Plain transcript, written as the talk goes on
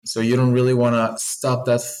So you don't really want to stop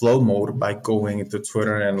that flow mode by going into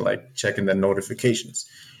Twitter and like checking the notifications.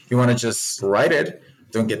 You want to just write it,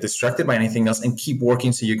 don't get distracted by anything else, and keep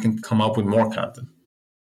working so you can come up with more content.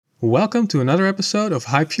 Welcome to another episode of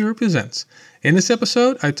Hype Fury Presents. In this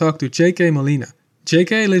episode, I talked to JK Molina.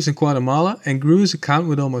 JK lives in Guatemala and grew his account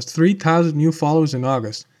with almost 3,000 new followers in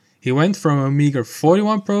August. He went from a meager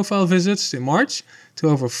 41 profile visits in March to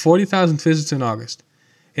over 40,000 visits in August.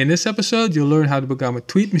 In this episode, you'll learn how to become a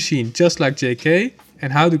tweet machine just like JK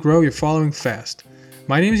and how to grow your following fast.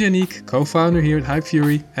 My name is Yannick, co-founder here at Hype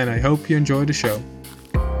Fury, and I hope you enjoy the show.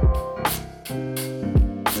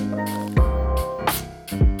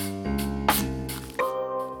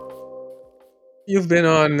 You've been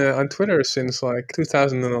on Twitter since like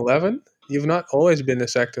 2011. You've not always been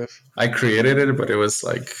this active. I created it, but it was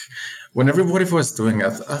like when everybody was doing it,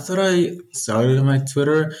 I thought I started my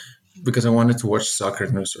Twitter because I wanted to watch soccer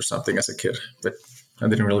news or something as a kid, but I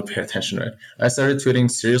didn't really pay attention to it. I started tweeting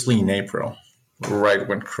seriously in April, right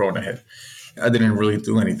when Corona hit. I didn't really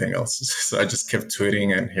do anything else, so I just kept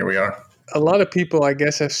tweeting, and here we are. A lot of people, I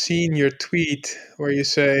guess, have seen your tweet where you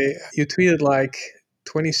say you tweeted like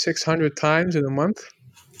 2,600 times in a month.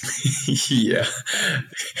 Yeah.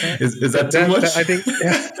 Is that too much? I think,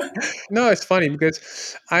 yeah. No, it's funny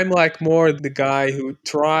because I'm like more the guy who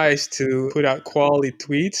tries to put out quality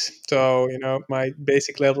tweets. So, my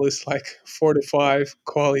basic level is like 4 to 5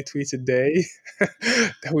 quality tweets a day.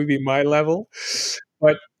 That would be my level.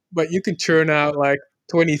 But you can churn out like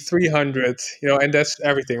 2,300, and that's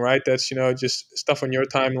everything, right? That's, just stuff on your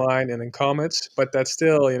timeline and in comments. But that's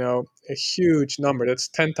still, a huge number. That's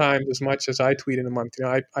 10 times as much as I tweet in a month.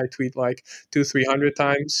 I tweet like 300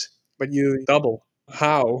 times, but you double.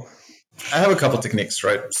 How? I have a couple techniques,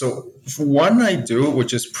 right? So one I do,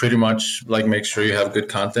 which is pretty much like make sure you have good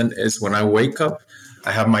content, is when I wake up,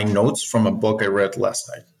 I have my notes from a book I read last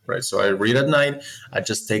night, right? So I read at night, I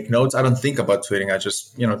just take notes. I don't think about tweeting. I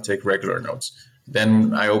just, take regular notes.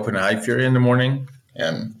 Then I open Hype Fury in the morning,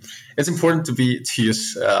 and it's important to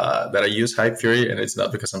use that I use Hype Fury, and it's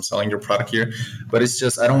not because I'm selling your product here, but it's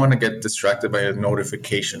just I don't want to get distracted by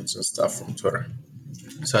notifications and stuff from Twitter.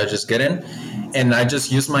 So I just get in and I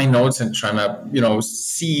just use my notes and trying to,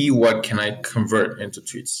 see what can I convert into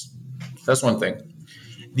tweets. That's one thing.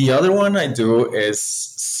 The other one I do is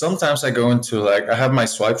sometimes I go into I have my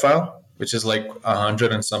swipe file, which is like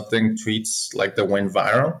 100 and something tweets like that went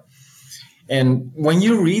viral. And when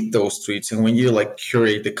you read those tweets and when you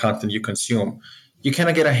curate the content you consume, you kind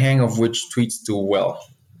of get a hang of which tweets do well,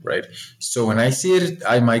 right? So when I see it,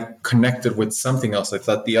 I might connect it with something else I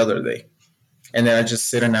thought the other day. And then I just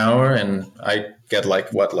sit an hour and I get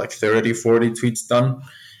 30, 40 tweets done.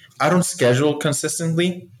 I don't schedule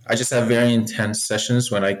consistently. I just have very intense sessions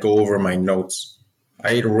when I go over my notes.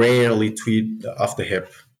 I rarely tweet off the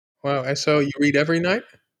hip. Wow. And so you read every night?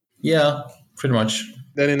 Yeah, pretty much.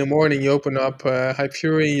 Then in the morning, you open up Hype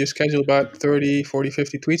Fury, you schedule about 30, 40,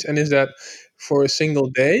 50 tweets. And is that for a single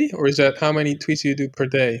day, or is that how many tweets you do per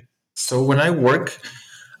day? So when I work,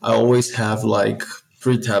 I always have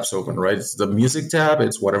 3 tabs open, right? It's the music tab,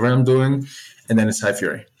 it's whatever I'm doing, and then it's Hype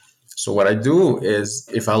Fury. So what I do is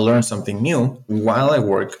if I learn something new while I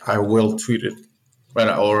work, I will tweet it, right?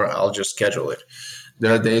 Or I'll just schedule it.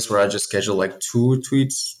 There are days where I just schedule 2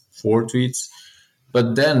 tweets, 4 tweets,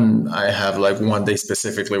 but then I have one day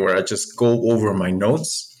specifically where I just go over my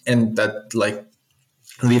notes, and that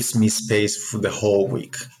leaves me space for the whole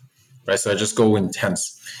week, right? So I just go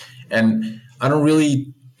intense, and I don't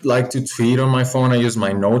really like to tweet on my phone. I use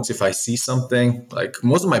my notes if I see something.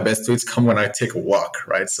 Most of my best tweets come when I take a walk,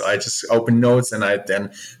 right? So I just open notes and I then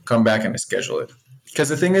come back and I schedule it. Because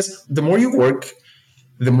the thing is, the more you work,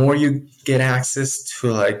 the more you get access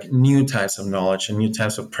to new types of knowledge and new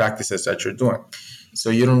types of practices that you're doing. So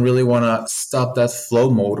you don't really want to stop that flow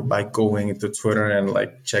mode by going into Twitter and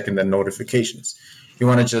checking the notifications. You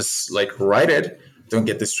want to just write it, don't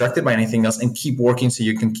get distracted by anything else, and keep working so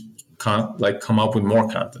you can come up with more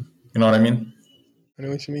content. You know what I mean? I know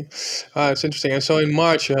what you mean. It's interesting. And so in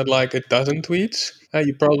March, you had like a dozen tweets.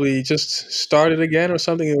 You probably just started again or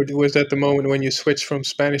something. Or was that the moment when you switched from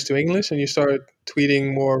Spanish to English and you started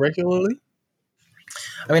tweeting more regularly?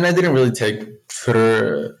 I mean, I didn't really take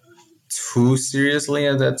Twitter too seriously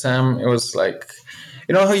at that time. It was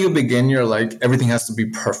how you begin, you're everything has to be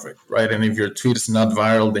perfect, right? And if your tweet is not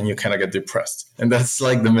viral, then you kind of get depressed. And that's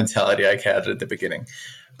the mentality I had at the beginning.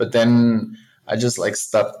 But then I just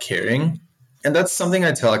stopped caring. And that's something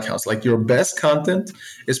I tell accounts. Your best content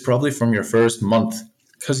is probably from your first month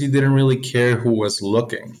because you didn't really care who was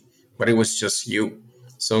looking, but it was just you.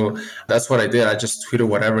 So that's what I did. I just tweeted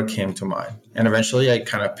whatever came to mind. And eventually I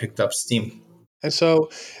kind of picked up steam. And so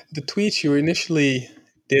the tweets you initially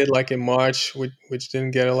did like in March, which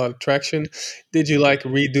didn't get a lot of traction, did you like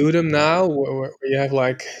redo them now where you have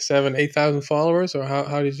like 7, 8,000 followers, or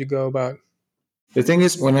how did you go about? The thing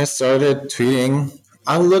is, when I started tweeting,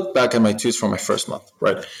 I look back at my tweets from my first month,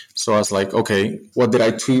 right? So I was like, okay, what did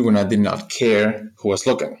I tweet when I did not care who was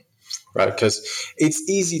looking, right? Because it's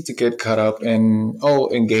easy to get caught up in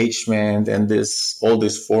engagement and this all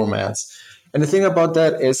these formats. And the thing about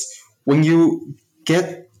that is when you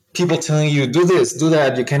get people telling you do this, do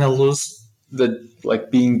that, you kind of lose the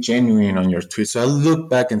like being genuine on your tweet. So I look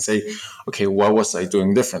back and say, okay, what was I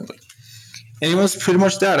doing differently? And it was pretty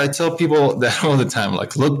much that. I tell people that all the time.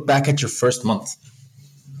 Like, look back at your first month.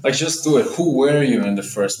 Like, just do it. Who were you in the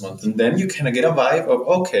first month? And then you kind of get a vibe of,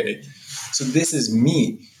 okay, so this is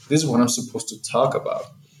me. This is what I'm supposed to talk about.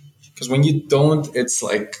 Because when you don't, it's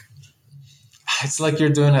like you're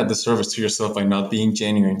doing a disservice to yourself by not being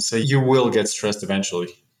genuine. So you will get stressed eventually.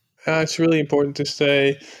 It's really important to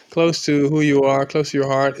stay close to who you are, close to your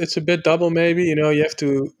heart. It's a bit double, maybe. You have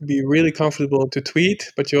to be really comfortable to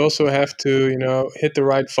tweet, but you also have to, hit the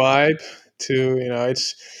right vibe to,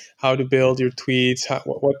 it's how to build your tweets,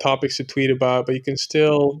 what topics to tweet about, but you can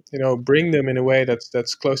still, bring them in a way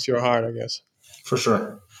that's close to your heart, I guess. For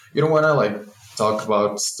sure. You don't want to like talk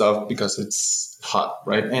about stuff because it's hot,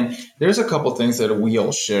 right? And there's a couple things that we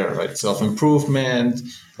all share, right? Self improvement,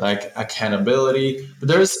 like accountability. But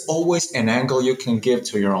there's always an angle you can give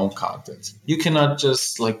to your own content. You cannot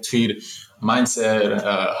just like tweet mindset,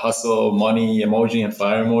 hustle, money emoji, and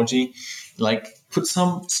fire emoji. Like put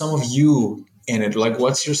some of you in it. Like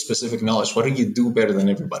what's your specific knowledge? What do you do better than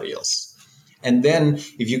everybody else? And then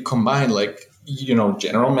if you combine like,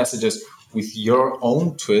 general messages with your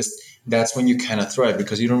own twist, that's when you kind of thrive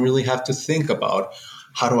because you don't really have to think about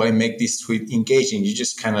how do I make this tweet engaging. You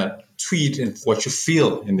just kind of tweet and what you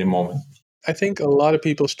feel in the moment. I think a lot of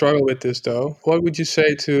people struggle with this, though. What would you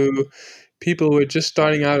say to people who are just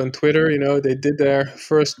starting out on Twitter? They did their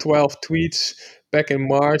first 12 tweets back in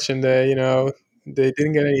March and they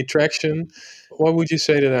didn't get any traction. What would you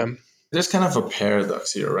say to them? There's kind of a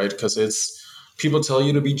paradox here, right? Because it's people tell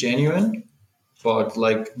you to be genuine, but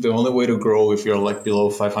like the only way to grow if you're like below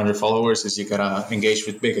 500 followers is you gotta engage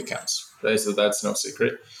with big accounts, right? So that's no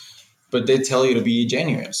secret. But they tell you to be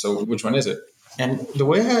genuine. So which one is it? And the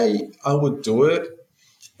way I would do it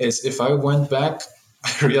is if I went back,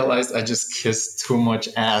 I realized I just kissed too much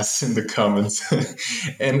ass in the comments.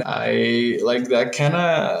 And I like that kind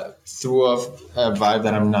of threw off a vibe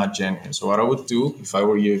that I'm not genuine. So what I would do if I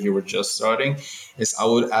were you, if you were just starting, is I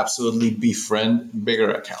would absolutely befriend bigger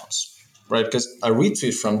accounts. Right, because a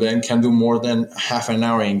retweet from them can do more than half an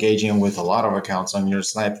hour engaging with a lot of accounts on your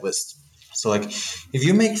snipe list. So, like, if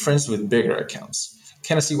you make friends with bigger accounts,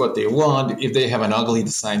 kind of see what they want. If they have an ugly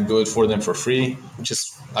design, do it for them for free, which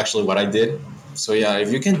is actually what I did. So, yeah,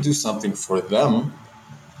 if you can do something for them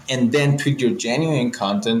and then tweak your genuine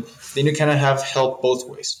content, then you kind of have help both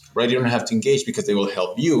ways, right? You don't have to engage because they will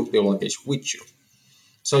help you, they will engage with you.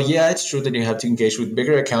 So, yeah, it's true that you have to engage with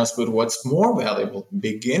bigger accounts, but what's more valuable,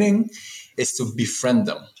 beginning, is to befriend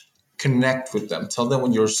them, connect with them, tell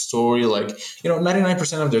them your story. Like,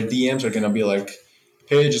 99% of their DMs are going to be like,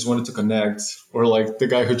 hey, just wanted to connect, or like the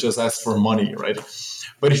guy who just asked for money, right?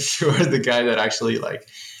 But if you're the guy that actually like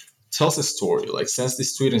tells a story, like sends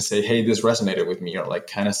this tweet and say, hey, this resonated with me, or like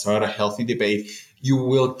kind of start a healthy debate, you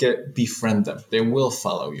will get befriend them. They will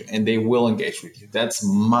follow you and they will engage with you. That's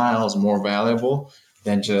miles more valuable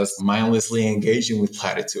than just mindlessly engaging with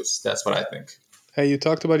platitudes. That's what I think. Hey, you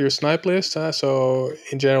talked about your snipe list. So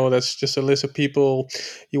in general, that's just a list of people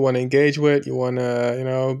you want to engage with. You want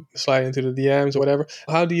to, slide into the DMs or whatever.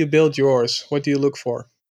 How do you build yours? What do you look for?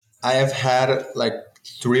 I have had like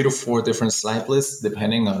 3 to 4 different snipe lists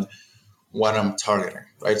depending on what I'm targeting,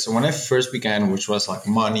 right? So when I first began, which was like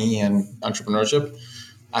money and entrepreneurship,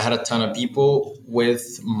 I had a ton of people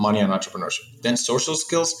with money and entrepreneurship. Then social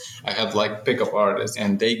skills, I had like pickup artists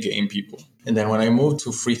and they game people. And then when I moved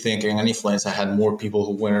to free thinking and influence, I had more people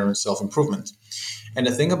who were in self-improvement. And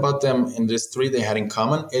the thing about them in these three they had in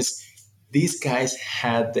common is these guys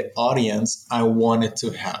had the audience I wanted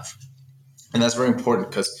to have. And that's very important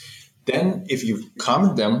because then if you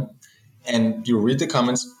comment them and you read the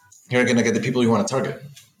comments, you're going to get the people you want to target,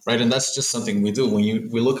 right? And that's just something we do. When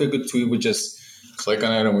we look at a good tweet, we just click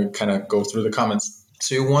on it and we kind of go through the comments.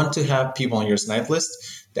 So you want to have people on your snipe list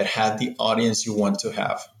that have the audience you want to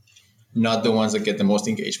have, not the ones that get the most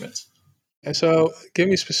engagement. And so, give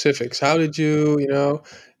me specifics. How did you,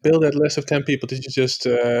 build that list of 10 people? Did you just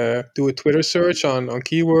do a Twitter search on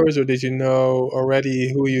keywords, or did you know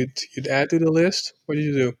already who you'd add to the list? What did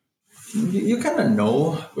you do? You kind of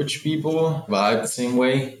know which people vibe the same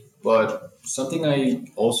way, but something I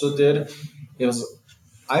also did is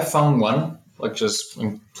I found one, like just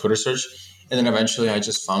in Twitter search, and then eventually I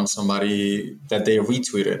just found somebody that they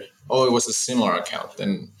retweeted. Oh, it was a similar account.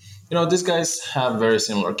 And, these guys have very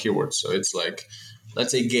similar keywords. So it's like,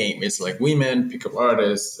 let's say game, it's like women, pickup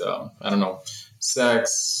artists, I don't know,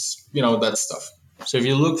 sex, that stuff. So if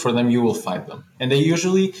you look for them, you will find them. And they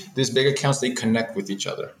usually, these big accounts, they connect with each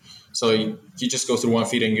other. So you just go through one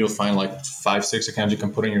feed and you'll find like 5, 6 accounts you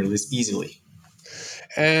can put in your list easily.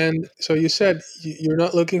 And so you said you're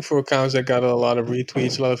not looking for accounts that got a lot of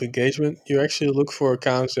retweets, a lot of engagement. You actually look for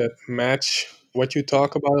accounts that match what you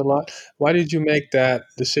talk about a lot. Why did you make that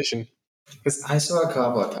decision? Because I saw a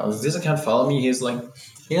couple accounts. This account followed me.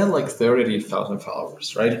 He had like 30,000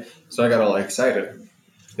 followers, right? So I got all excited.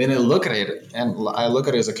 Then I look at it, and I look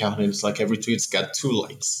at his account, and it's like every tweet's got 2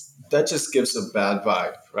 likes. That just gives a bad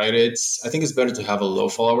vibe, right? I think it's better to have a low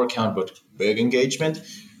follower count but big engagement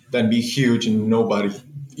than be huge and nobody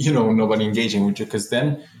engaging with you. Because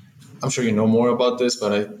then I'm sure you know more about this,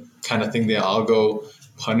 but I kind of think the algo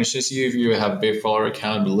punishes you if you have big follower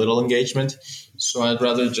account but little engagement. So I'd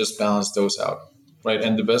rather just balance those out, right?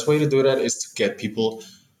 And the best way to do that is to get people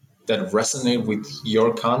that resonate with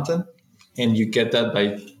your content, and you get that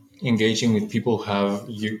by engaging with people who have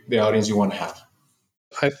the audience you want to have.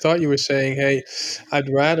 I thought you were saying, hey, I'd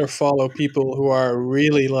rather follow people who are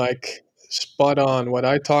really like spot on what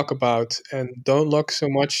I talk about and don't look so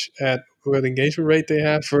much at what engagement rate they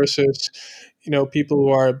have versus, people who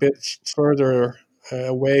are a bit further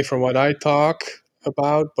away from what I talk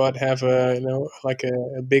about, but have like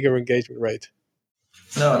a bigger engagement rate.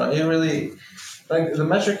 No, you really like the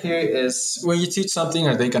metric here is when you teach something,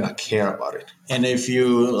 are they gonna care about it? And if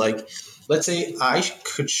you like, let's say I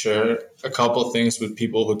could share a couple of things with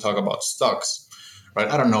people who talk about stocks, right?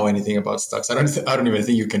 I don't know anything about stocks. I don't even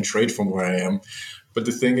think you can trade from where I am. But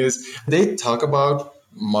the thing is, they talk about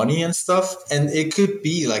money and stuff, and it could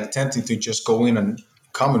be like tempting to just go in and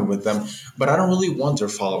comment with them. But I don't really want their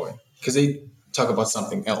following because they talk about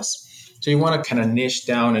something else. So you want to kind of niche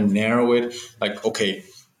down and narrow it. Like, okay,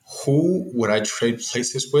 who would I trade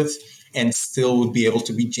places with and still would be able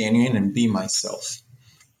to be genuine and be myself?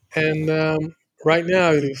 And right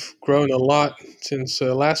now, you've grown a lot since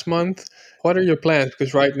last month. What are your plans?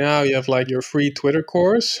 Because right now you have like your free Twitter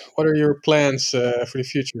course. What are your plans for the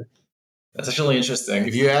future? That's actually interesting.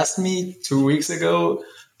 If you asked me 2 weeks ago,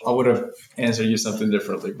 I would have answered you something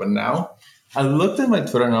differently. But now I looked at my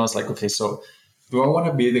Twitter and I was like, okay, so do I want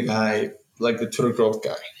to be the guy, like the Twitter growth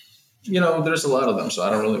guy? There's a lot of them, so I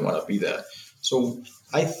don't really want to be that. So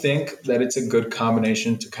I think that it's a good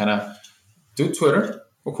combination to kind of do Twitter,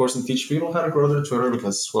 of course, and teach people how to grow their Twitter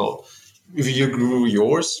because, well, if you grew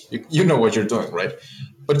yours, you know what you're doing, right?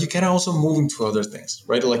 But you can also move into other things,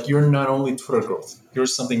 right? Like you're not only Twitter growth, you're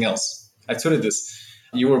something else. I tweeted this.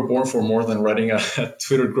 You were born for more than writing a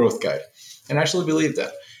Twitter growth guide. And I actually believe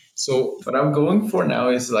that. So what I'm going for now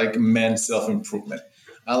is like men's self-improvement.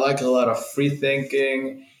 I like a lot of free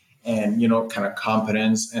thinking and, kind of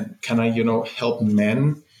competence and kind of, help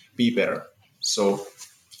men be better. So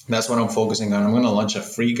that's what I'm focusing on. I'm going to launch a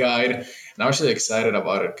free guide, and I'm actually excited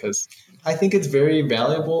about it because I think it's very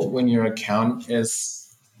valuable when your account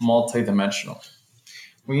is multidimensional.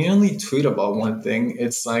 When you only tweet about one thing,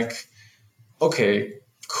 it's like, okay,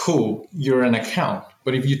 cool, you're an account.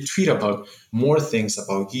 But if you tweet about more things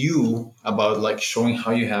about you, about like showing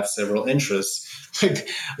how you have several interests, like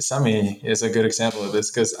Sami is a good example of this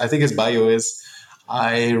because I think his bio is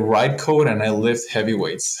I ride code and I lift heavy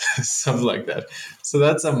weights, something like that. So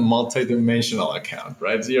that's a multi-dimensional account,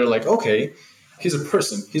 right? So you're like, okay, he's a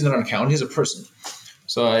person. He's not an account. He's a person.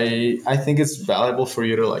 So I think it's valuable for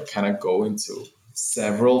you to like kind of go into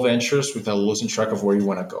several ventures without losing track of where you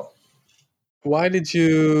want to go. Why did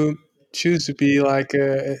you choose to be like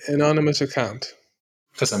an anonymous account?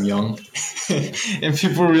 Because I'm young, and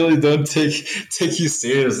people really don't take you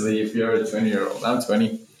seriously if you're a 20-year-old. I'm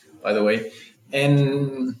 20, by the way,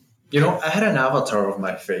 and I had an avatar of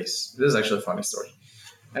my face. This is actually a funny story.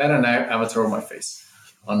 I had an avatar of my face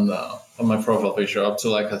on my profile picture up to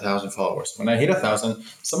like 1,000 followers. When I hit 1,000,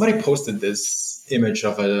 somebody posted this image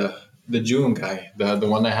of the Dune guy, the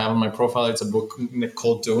one I have on my profile. It's a book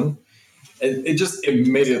called Dune. It just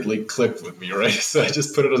immediately clicked with me, right? So I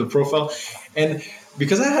just put it as a profile, and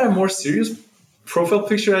because I had a more serious profile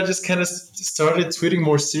picture, I just kind of started tweeting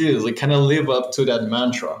more seriously, kind of live up to that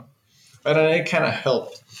mantra, and it kind of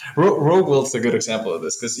helped. Rogue World's a good example of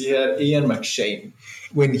this because he had Ian McShane.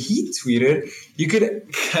 When he tweeted, you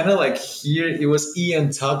could kind of like hear it was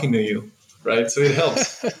Ian talking to you. right? So it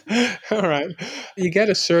helps. All right. You get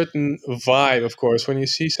a certain vibe, of course, when you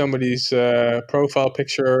see somebody's profile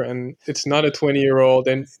picture and it's not a 20-year-old,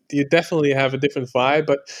 then you definitely have a different vibe.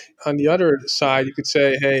 But on the other side, you could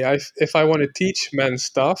say, hey, if I want to teach men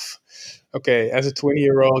stuff, okay, as a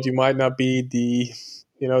 20-year-old, you might not be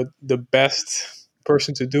the best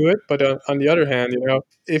person to do it. But on the other hand,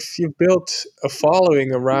 if you built a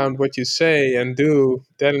following around what you say and do,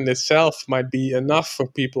 that in itself might be enough for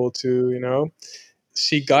people to,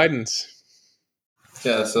 seek guidance.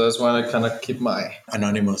 Yeah, so that's why I kind of keep my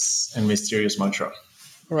anonymous and mysterious mantra.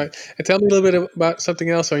 All right. And tell me a little bit about something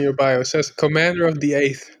else on your bio. It says Commander of the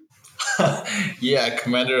Eighth. Yeah,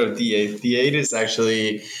 Commander of D8. D8 is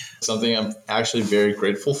actually something I'm actually very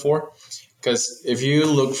grateful for. Because if you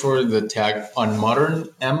look for the tag on Modern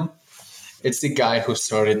M, it's the guy who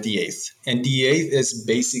started D8. And D8 is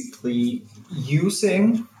basically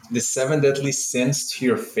using the seven deadly sins to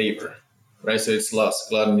your favor, right? So it's lust,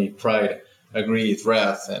 gluttony, pride, greed,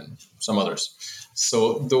 wrath, and some others.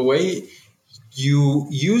 So the way you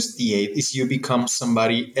use D8 is you become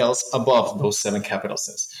somebody else above those seven capital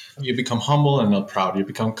sins. You become humble and not proud. You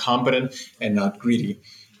become competent and not greedy.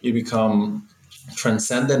 You become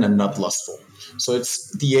transcendent and not lustful. So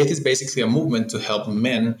it's D8 is basically a movement to help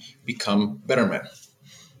men become better men.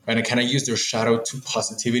 And I kind of use their shadow to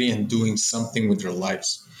positivity and doing something with their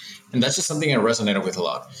lives. And that's just something I resonated with a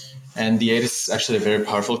lot. And D8 is actually a very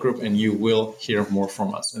powerful group, and you will hear more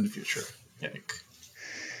from us in the future, Yannick.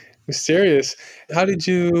 Mysterious. How did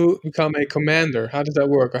you become a commander? How did that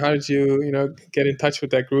work? Or how did you, get in touch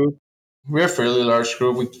with that group? We're a fairly large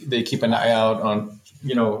group. They keep an eye out on,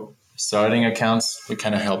 starting accounts. We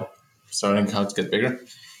kind of help starting accounts get bigger.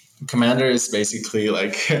 Commander is basically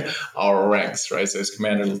like our ranks, right? So it's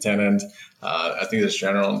commander, lieutenant. I think there's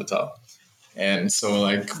general on the top. And so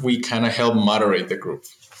like we kind of help moderate the group,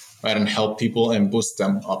 right? And help people and boost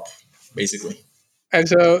them up, basically. And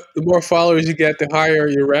so the more followers you get, the higher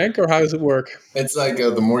your rank, or how does it work? It's like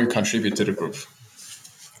the more you contribute to the group,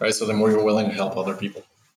 right? So the more you're willing to help other people.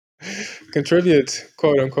 Contribute,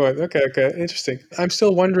 quote unquote. Okay, okay, interesting. I'm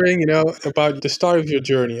still wondering, about the start of your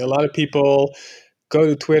journey. A lot of people go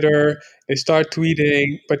to Twitter, they start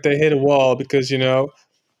tweeting, but they hit a wall because,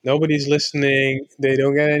 nobody's listening, they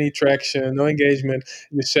don't get any traction, no engagement.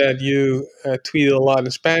 You said you tweeted a lot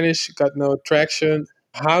in Spanish, got no traction.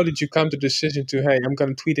 How did you come to the decision to, hey, I'm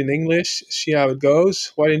going to tweet in English, see how it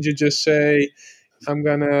goes? Why didn't you just say, I'm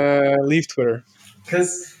going to leave Twitter?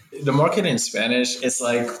 Because the market in Spanish is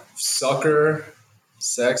like soccer,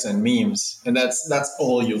 sex, and memes, and that's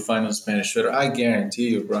all you'll find on Spanish Twitter. I guarantee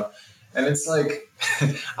you, bro. And it's like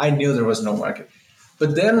I knew there was no market,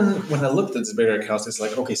 but then when I looked at the bigger accounts, it's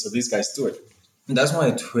like okay, so these guys do it, and that's why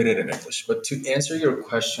I tweeted in English. But to answer your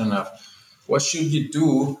question of what should you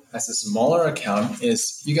do as a smaller account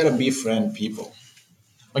is you gotta befriend people.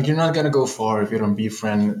 Like you're not gonna go far if you don't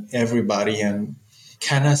befriend everybody and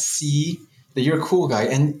kind of see that you're a cool guy.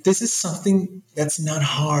 And this is something that's not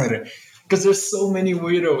hard because there's so many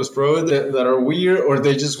weirdos, bro, that are weird or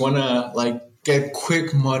they just wanna like get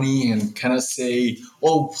quick money and kind of say,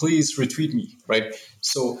 "Oh, please retweet me," right?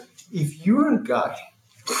 So if you're a guy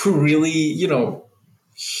who really,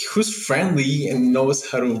 who's friendly and knows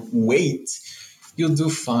how to wait, you'll do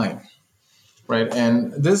fine, right?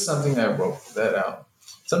 And this is something that I wrote that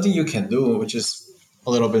something you can do, which is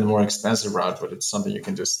a little bit more expensive route, but it's something you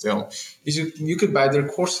can do still, is you could buy their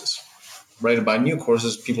courses, right? Buy new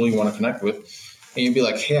courses, people you want to connect with, and you'd be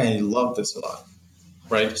like, hey, I love this a lot,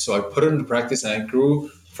 right? So I put it into practice and I grew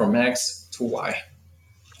from X to Y.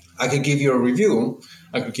 I could give you a review,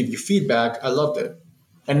 I could give you feedback. I loved it.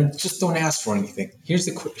 And just don't ask for anything. Here's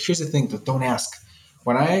the thing, though, don't ask.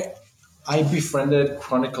 When I befriended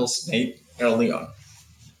Chronicle Snake early on,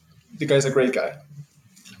 the guy's a great guy.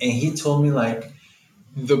 And he told me like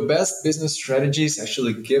the best business strategy is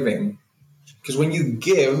actually giving. Because when you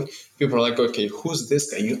give, people are like, okay, who's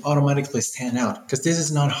this guy? You automatically stand out. Because this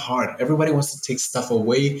is not hard. Everybody wants to take stuff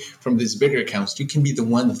away from these bigger accounts. You can be the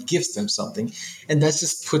one that gives them something. And that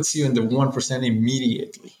just puts you in the 1%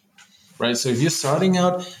 immediately. Right? So if you're starting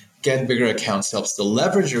out, get bigger accounts helps. The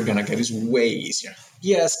leverage you're gonna get is way easier.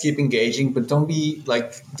 Yes, keep engaging, but don't be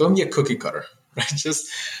a cookie cutter. Right? Just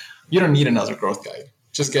you don't need another growth guide.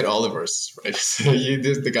 Just get Oliver's, right? So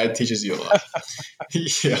the guy teaches you a lot.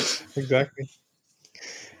 Yeah. Exactly.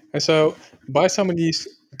 And so buy somebody's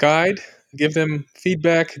guide, give them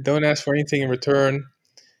feedback, don't ask for anything in return.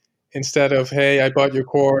 Instead of, hey, I bought your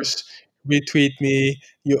course, retweet me,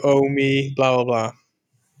 you owe me, blah, blah, blah.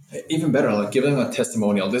 Even better, like give them a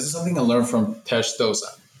testimonial. This is something I learned from Tesh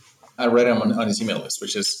Dosa. I read him on his email list,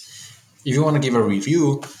 which is If you want to give a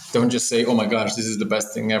review, don't just say, "Oh my gosh, this is the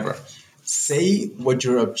best thing ever." Say what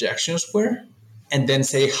your objections were, and then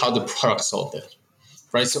say how the product solved it.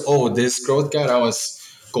 Right? So, oh, this growth guide, I was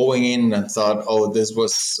going in and thought, oh, this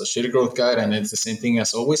was a shitty growth guide, and it's the same thing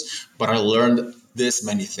as always. But I learned this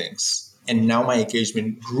many things, and now my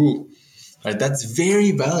engagement grew. Right? That's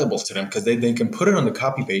very valuable to them because they can put it on the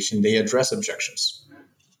copy page and they address objections.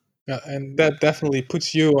 Yeah, and that definitely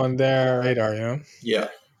puts you on their radar, you know. Yeah.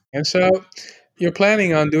 And so you're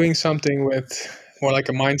planning on doing something with more like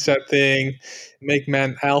a mindset thing, make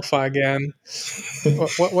men alpha again.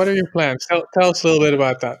 What are your plans? Tell us a little bit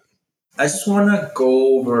about that. I just want to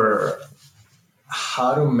go over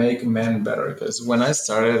how to make men better because when I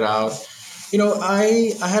started out,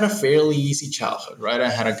 I had a fairly easy childhood, right? I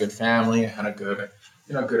had a good family, I had a good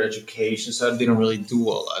education, so I didn't really do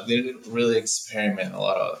a lot. I didn't really experiment a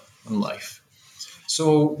lot in life.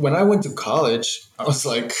 So when I went to college, I was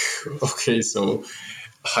like, okay, so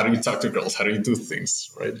how do you talk to girls? How do you do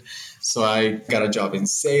things, right? So I got a job in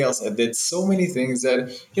sales. I did so many things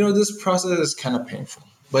that, this process is kind of painful.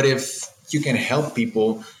 But if you can help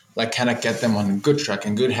people, like kind of get them on a good track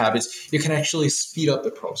and good habits, you can actually speed up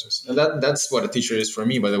the process. And that's what a teacher is for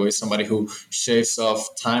me, by the way, somebody who shaves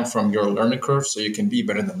off time from your learning curve so you can be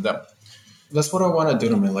better than them. That's what I want to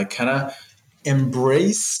do to me, like kind of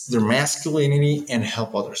embrace their masculinity and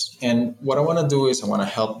help others. And what I want to do is I want to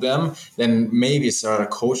help them, then maybe start a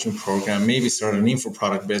coaching program, maybe start an info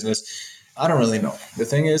product business. I don't really know. The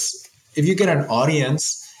thing is, if you get an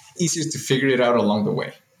audience, easier to figure it out along the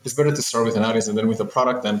way. It's better to start with an audience and then with a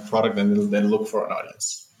product, then look for an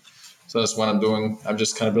audience. So that's what I'm doing. I'm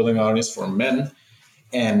just kind of building an audience for men,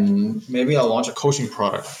 and maybe I'll launch a coaching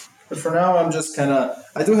product. But for now,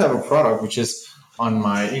 I do have a product which is on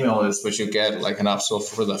my email list, which you get like an upsell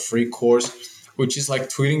for the free course, which is like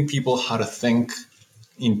tweeting people how to think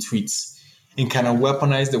in tweets and kind of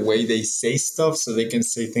weaponize the way they say stuff so they can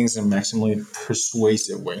say things in a maximally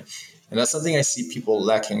persuasive way. And that's something I see people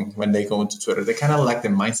lacking when they go into Twitter. They kind of lack the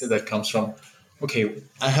mindset that comes from, okay,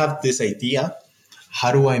 I have this idea.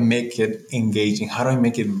 How do I make it engaging? How do I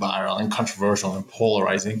make it viral and controversial and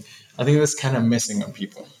polarizing? I think that's kind of missing on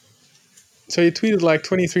people. So you tweeted like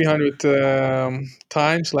 2,300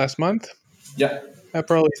 times last month. Yeah.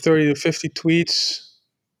 Probably 30 to 50 tweets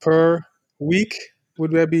per week.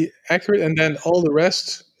 Would that be accurate? And then all the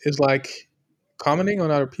rest is like commenting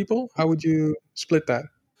on other people. How would you split that?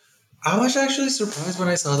 I was actually surprised when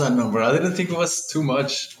I saw that number. I didn't think it was too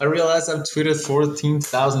much. I realized I've tweeted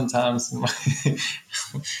 14,000 times. And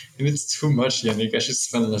it's too much, Yannick. I should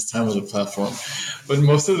spend less time on the platform. But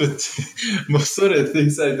most of the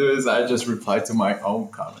things I do is I just reply to my own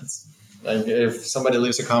comments. Like if somebody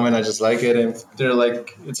leaves a comment, I just like it. And if they're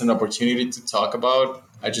like, it's an opportunity to talk about,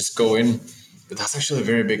 I just go in. But that's actually a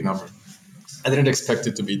very big number. I didn't expect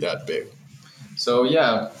it to be that big. So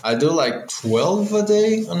yeah, I do like 12 a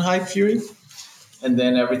day on Hype Fury, and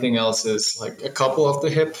then everything else is like a couple off the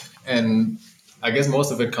hip, and I guess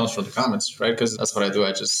most of it comes from the comments, right? Because that's what I do.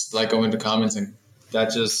 I just like go into comments, and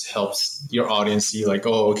that just helps your audience see like,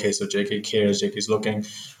 oh, okay, so JK cares, JK's looking.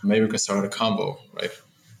 Maybe we can start a combo, right?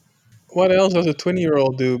 What else does a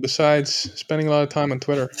 20-year-old do besides spending a lot of time on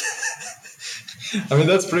Twitter? I mean,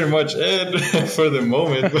 that's pretty much it for the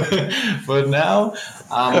moment. But now,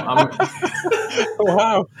 I'm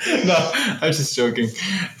Wow. no, I'm just joking.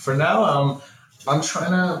 For now, I'm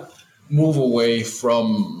trying to move away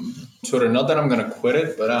from Twitter. Not that I'm gonna quit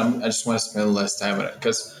it, but I just want to spend less time on it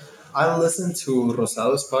because I listen to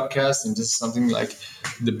Rosado's podcast, and this is something like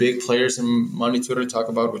the big players in money Twitter talk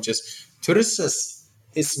about, which is Twitter says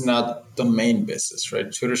it's not the main business,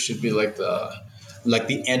 right? Twitter should be like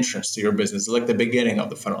the entrance to your business, like the beginning of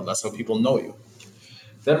the funnel. That's how people know you.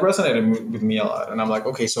 That resonated with me a lot, and I'm like,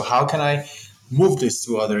 okay, so how can I move this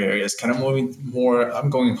to other areas? Kind of moving more.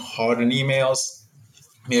 I'm going hard in emails.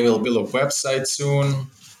 Maybe I'll build a website soon.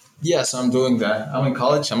 Yes, I'm doing that. I'm in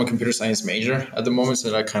college. I'm a computer science major at the moment,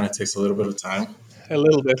 so that kind of takes a little bit of time. A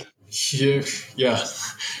little bit. Yeah, yeah.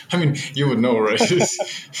 I mean, you would know, right?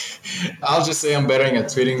 I'll just say I'm better at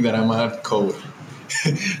tweeting than I'm at code.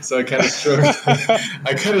 So I kind of struggle.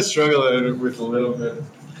 I kind of struggle with a little bit.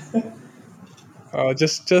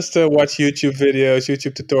 Just watch YouTube videos,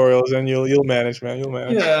 YouTube tutorials, and you'll manage, man. You'll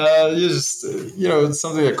manage. Yeah, you just it's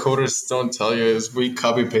something that coders don't tell you is we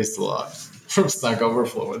copy paste a lot from Stack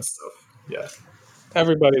Overflow and stuff. Yeah.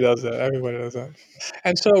 Everybody does that. Everybody does that.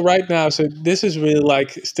 And so right now, so this is really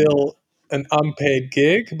like still an unpaid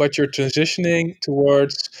gig, but you're transitioning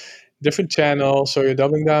towards different channels. So you're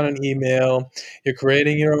doubling down on email. You're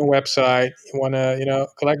creating your own website. You want to,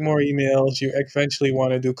 collect more emails. You eventually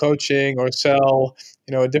want to do coaching or sell,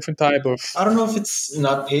 a different type of. I don't know if it's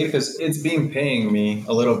not paid because it's being paying me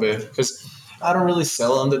a little bit because I don't really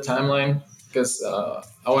sell on the timeline because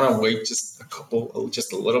I want to wait just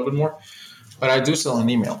a little bit more. But I do sell an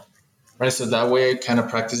email, right? So that way I kind of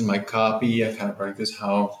practice my copy. I kind of practice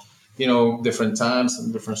how, different times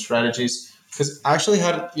and different strategies. Because I actually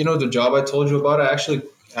had, the job I told you about, I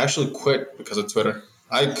actually quit because of Twitter.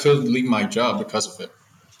 I could leave my job because of it.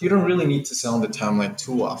 You don't really need to sell on the timeline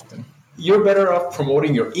too often. You're better off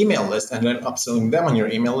promoting your email list and then upselling them on your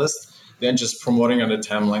email list than just promoting on the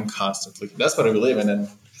timeline constantly. That's what I believe in. And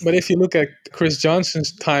But if you look at Chris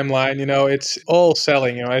Johnson's timeline, it's all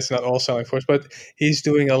selling. It's not all selling, of course, but he's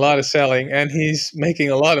doing a lot of selling and he's making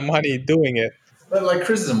a lot of money doing it. But like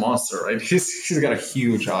Chris is a monster, right? He's got a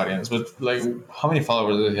huge audience. But like, how many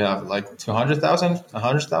followers does he have? Like 200,000,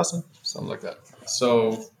 100,000, something like that.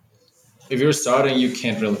 So if you're starting, you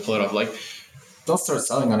can't really pull it off. Like, don't start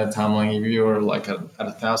selling on a timeline if you're like at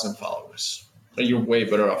 1,000 followers. But you're way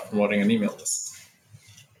better off promoting an email list.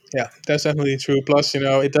 Yeah, that's definitely true. Plus,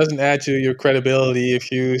 it doesn't add to your credibility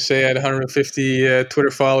if you say at 150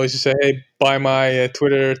 Twitter followers, you say, "Hey, buy my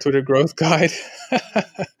Twitter growth guide."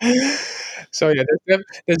 So yeah,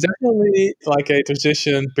 there's definitely like a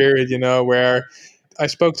transition period, where I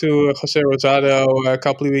spoke to Jose Rosado a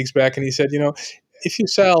couple of weeks back, and he said, if you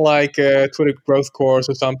sell like a Twitter growth course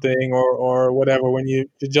or something or whatever, when you're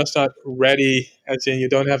just not ready, as in you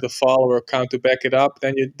don't have the follower count to back it up,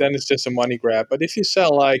 then it's just a money grab. But if you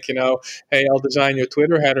sell like, hey, I'll design your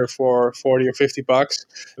Twitter header for 40 or $50,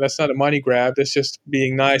 that's not a money grab. That's just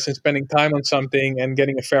being nice and spending time on something and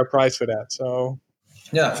getting a fair price for that. So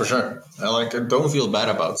yeah, for sure. Don't feel bad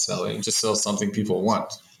about selling. Just sell something people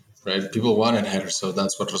want, right? People wanted headers, so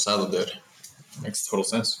that's what Rosado did. Makes total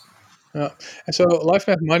sense. yeah. And so Life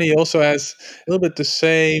Math Money also has a little bit the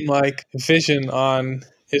same like vision on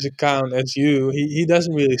his account as you. He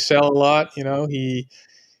doesn't really sell a lot, he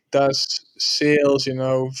does sales,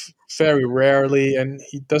 very rarely, and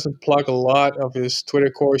he doesn't plug a lot of his Twitter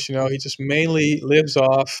course. He just mainly lives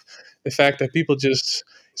off the fact that people just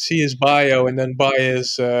see his bio and then buy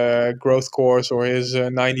his growth course or his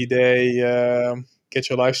 90-day Get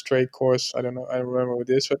Your Life Straight course. I don't know. I don't remember what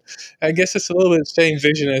it is, but I guess it's a little bit the same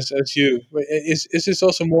vision as you. Is this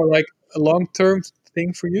also more like a long term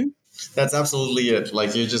thing for you? That's absolutely it.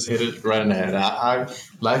 Like you just hit it right in the head.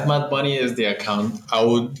 Life Math Bunny is the account I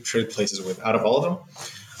would trade places with. Out of all of them,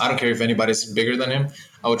 I don't care if anybody's bigger than him.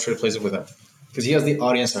 I would trade places with him because he has the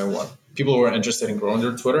audience I want. People who are interested in growing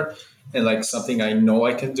their Twitter and like something I know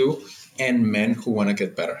I can do, and men who want to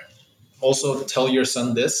get better. Also, tell your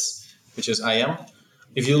son this, which is I am.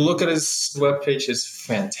 If you look at his webpage, it's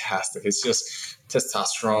fantastic. It's just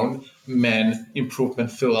testosterone, men,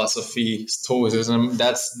 improvement philosophy, stoicism.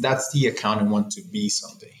 That's the account I want to be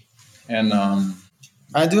someday. And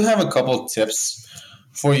I do have a couple tips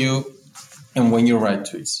for you and when you write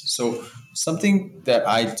tweets. So something that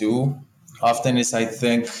I do often is I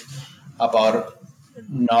think about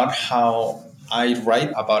not how I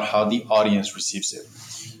write, about how the audience receives it.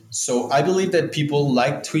 So I believe that people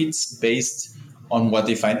like tweets based on what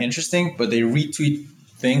they find interesting, but they retweet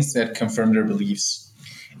things that confirm their beliefs.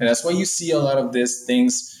 And that's why you see a lot of these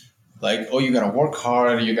things like, oh, you gotta work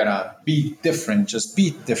hard, you gotta be different, just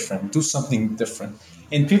be different, do something different.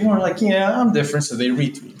 And people are like, yeah, I'm different, so they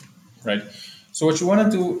retweet, right? So what you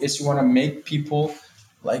wanna do is you wanna make people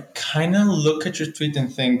like kind of look at your tweet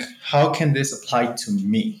and think, how can this apply to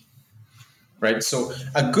me? Right? So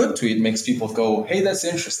a good tweet makes people go, hey, that's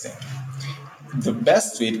interesting. The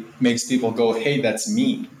best tweet makes people go, hey, that's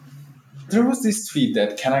me. There was this tweet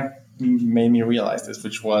that kind of made me realize this,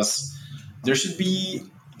 which was there should be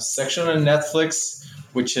a section on Netflix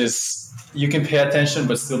which is you can pay attention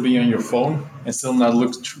but still be on your phone and still not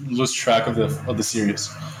lose track of the series.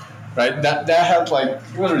 Right? That had like,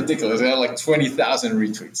 it was ridiculous. It had like 20,000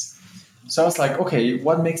 retweets. So I was like, okay,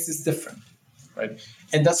 what makes this different? Right?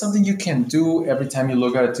 And that's something you can do every time you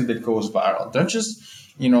look at a tweet that goes viral. Don't just,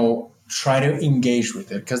 try to engage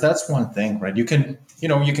with it, because that's one thing, right? You can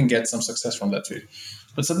get some success from that tweet.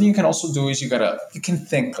 But something you can also do is you can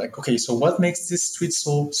think like, okay, so what makes this tweet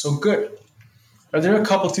so good? Are there a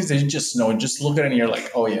couple of tweets that you just know, just look at it and you're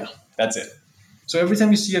like, oh yeah, that's it. So every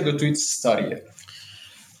time you see a good tweet, study it.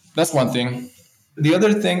 That's one thing. The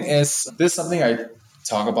other thing is, this is something I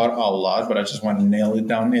talk about a lot, but I just want to nail it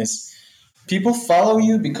down, is people follow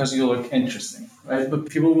you because you look interesting, right? But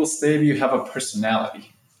people will stay if you have a personality.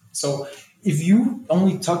 So if you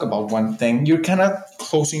only talk about one thing, you're kind of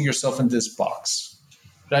closing yourself in this box,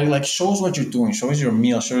 right? Like, show us what you're doing, show us your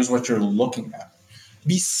meal, show us what you're looking at.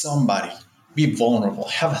 Be somebody, be vulnerable,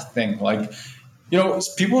 have a thing. Like,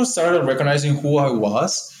 people started recognizing who I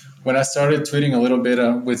was when I started tweeting a little bit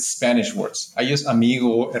with Spanish words. I use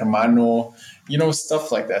amigo, hermano,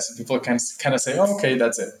 stuff like that. So people can kind of say, oh, okay,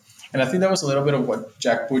 that's it. And I think that was a little bit of what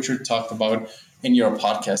Jack Butcher talked about in your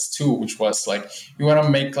podcast too, which was like, you want to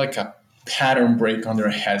make like a pattern break on their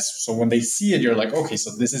heads. So when they see it, you're like, okay,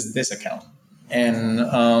 so this is this account. And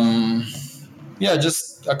yeah,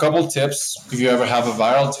 just a couple tips. If you ever have a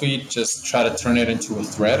viral tweet, just try to turn it into a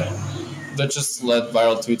thread. Don't just let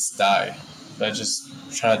viral tweets die. Just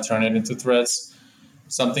try to turn it into threads.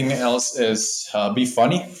 Something else is be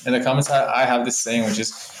funny. In the comments, I have this saying, which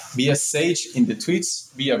is be a sage in the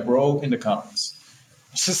tweets, be a bro in the comments.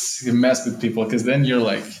 Just mess with people, because then you're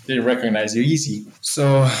like, they recognize you easy.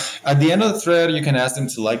 So at the end of the thread, you can ask them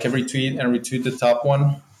to like every tweet and retweet the top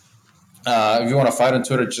one. If you want to fight on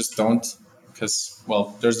Twitter, just don't, because,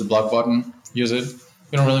 well, there's the block button. Use it.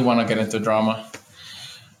 You don't really want to get into drama.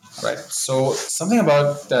 Right. So something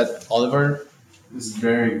about that Oliver is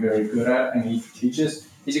very, very good at, and he teaches,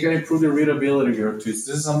 is you can improve the readability of your tweets. This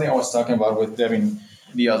is something I was talking about with Devin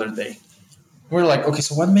the other day. We're like, okay,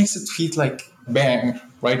 so what makes a tweet like bang,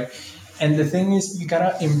 right? And the thing is, you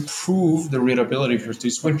gotta improve the readability of your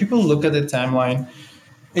tweets. When people look at the timeline,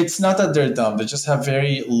 it's not that they're dumb; they just have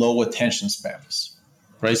very low attention spans,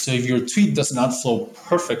 right? So if your tweet does not flow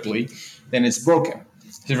perfectly, then it's broken.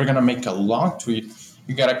 So if you're gonna make a long tweet,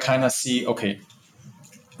 you gotta kind of see, okay,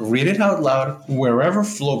 read it out loud, wherever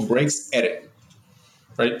flow breaks, edit,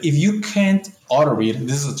 right? If you can't auto read,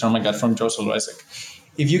 this is a term I got from Joseph Isaac.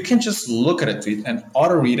 If you can just look at a tweet and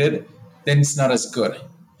auto read it, then it's not as good.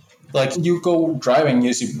 Like, you go driving,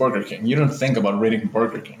 you see Burger King, you don't think about reading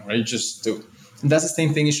Burger King, right? You just do. And that's the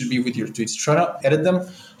same thing it should be with your tweets. Try to edit them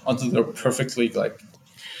until they're perfectly like.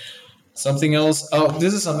 Something else. Oh,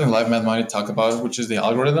 this is something Live Math might talk about, which is the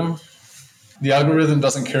algorithm. The algorithm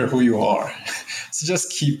doesn't care who you are. So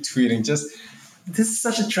just keep tweeting. This is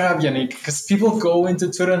such a trap, Yannick, because people go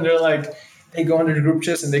into Twitter and they're like, they go into the group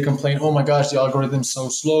chats and they complain, oh my gosh, the algorithm's so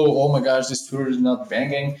slow. Oh my gosh, this Twitter is not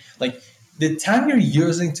banging. Like, the time you're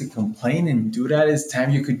using to complain and do that is time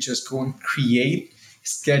you could just go and create,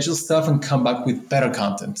 schedule stuff, and come back with better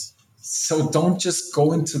content. So don't just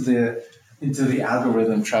go into the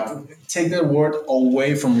algorithm trap. Take that word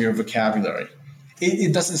away from your vocabulary.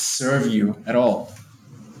 It doesn't serve you at all.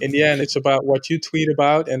 In the end, it's about what you tweet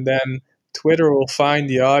about, and then Twitter will find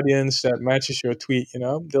the audience that matches your tweet.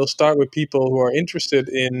 They'll start with people who are interested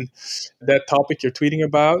in that topic you're tweeting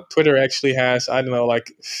about. Twitter actually has, I don't know,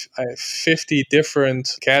 like 50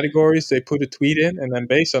 different categories they put a tweet in, and then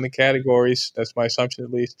based on the categories, that's my assumption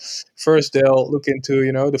at least, first they'll look into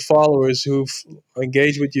the followers who've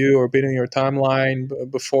engaged with you or been in your timeline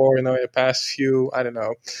before, in the past few, I don't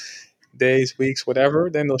know, days, weeks, whatever.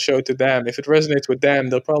 Then they'll show it to them. If it resonates with them,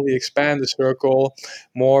 they'll probably expand the circle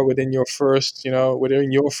more within your first,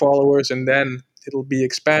 within your followers, and then it'll be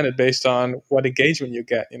expanded based on what engagement you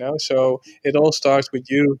get. So it all starts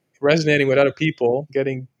with you resonating with other people,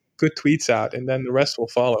 getting good tweets out, and then the rest will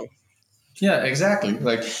follow. Yeah, exactly.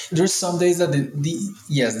 Like, there's some days that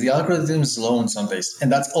the algorithm is low on some days,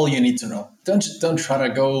 and that's all you need to know. Don't try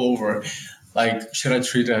to go over, like, should I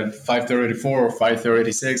treat at 534 or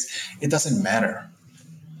 536? It doesn't matter,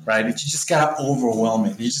 right? You just gotta overwhelm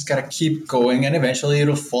it. You just gotta keep going, and eventually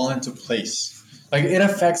it'll fall into place. Like, it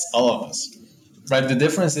affects all of us, right? The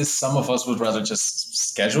difference is some of us would rather just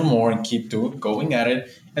schedule more and keep going at it,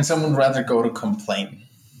 and some would rather go to complain.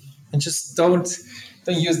 And just don't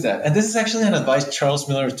use that. And this is actually an advice Charles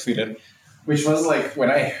Miller tweeted, which was like,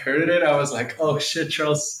 when I heard it, I was like, oh shit,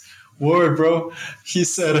 Charles, word, bro. He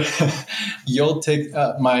said, you'll take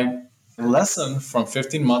my lesson from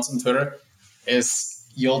 15 months on Twitter is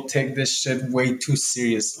you'll take this shit way too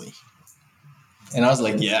seriously. And I was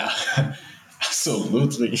like, yeah,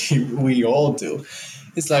 absolutely. We all do.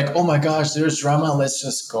 It's like, oh my gosh, there's drama, let's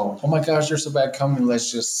just go. Oh my gosh, there's a bad coming,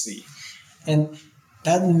 let's just see. And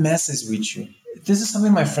that messes with you. This is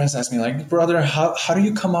something my friends ask me, like, brother, how do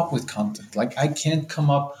you come up with content? Like, I can't come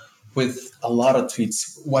up with a lot of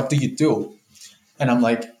tweets. What do you do? And I'm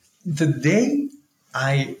like, the day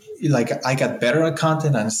I got better at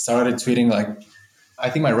content and started tweeting, like, I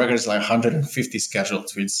think my record is like 150 scheduled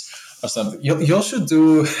tweets or something. You should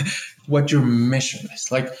do what your mission is.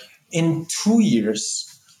 Like, in 2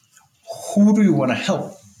 years, who do you want to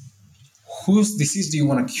help? Whose disease do you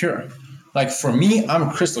want to cure? Like, for me, I'm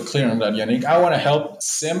crystal clear on that, Yannick. I want to help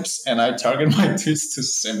simps, and I target my tweets to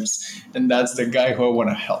simps. And that's the guy who I want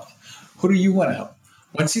to help. Who do you want to help?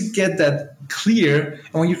 Once you get that clear,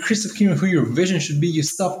 and when you're crystal clear on who your vision should be, you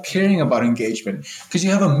stop caring about engagement because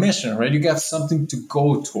you have a mission, right? You got something to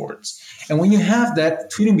go towards. And when you have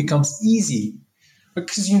that, tweeting becomes easy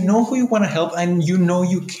because you know who you want to help and you know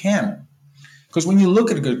you can. Because when you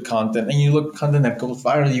look at good content and you look at content that goes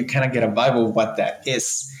viral, you kind of get a vibe of what that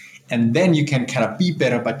is. And then you can kind of be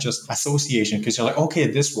better by just association because you're like, okay,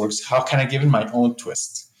 this works. How can I give it my own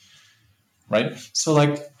twist? Right? So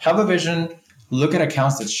like have a vision, look at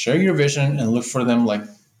accounts that share your vision and look for them like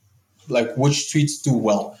which tweets do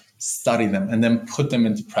well. Study them and then put them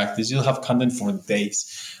into practice. You'll have content for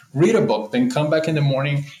days. Read a book, then come back in the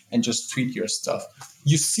morning and just tweet your stuff.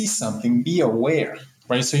 You see something, be aware.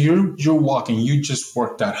 Right, so you're walking. You just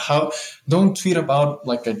worked out. Don't tweet about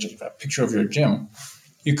like a picture of your gym.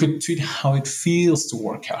 You could tweet how it feels to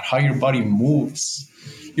work out, how your body moves.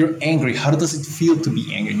 You're angry. How does it feel to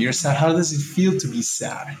be angry? You're sad. How does it feel to be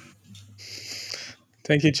sad?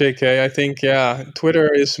 Thank you, JK. I think,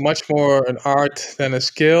 Twitter is much more an art than a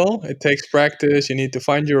skill. It takes practice. You need to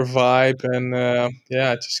find your vibe and,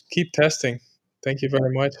 just keep testing. Thank you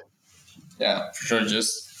very much. Yeah, for sure.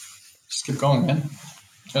 Just keep going, man.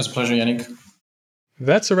 It was a pleasure, Yannick.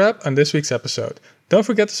 That's a wrap on this week's episode. Don't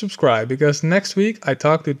forget to subscribe because next week I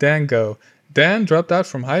talk to Dan Go. Dan dropped out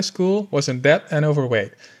from high school, was in debt and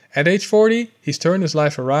overweight. At age 40, he's turned his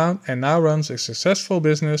life around and now runs a successful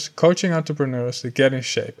business coaching entrepreneurs to get in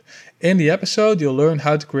shape. In the episode, you'll learn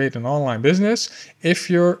how to create an online business if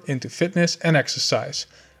you're into fitness and exercise.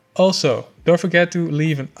 Also, don't forget to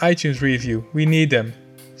leave an iTunes review. We need them.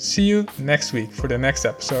 See you next week for the next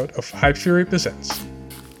episode of Hype Fury Presents.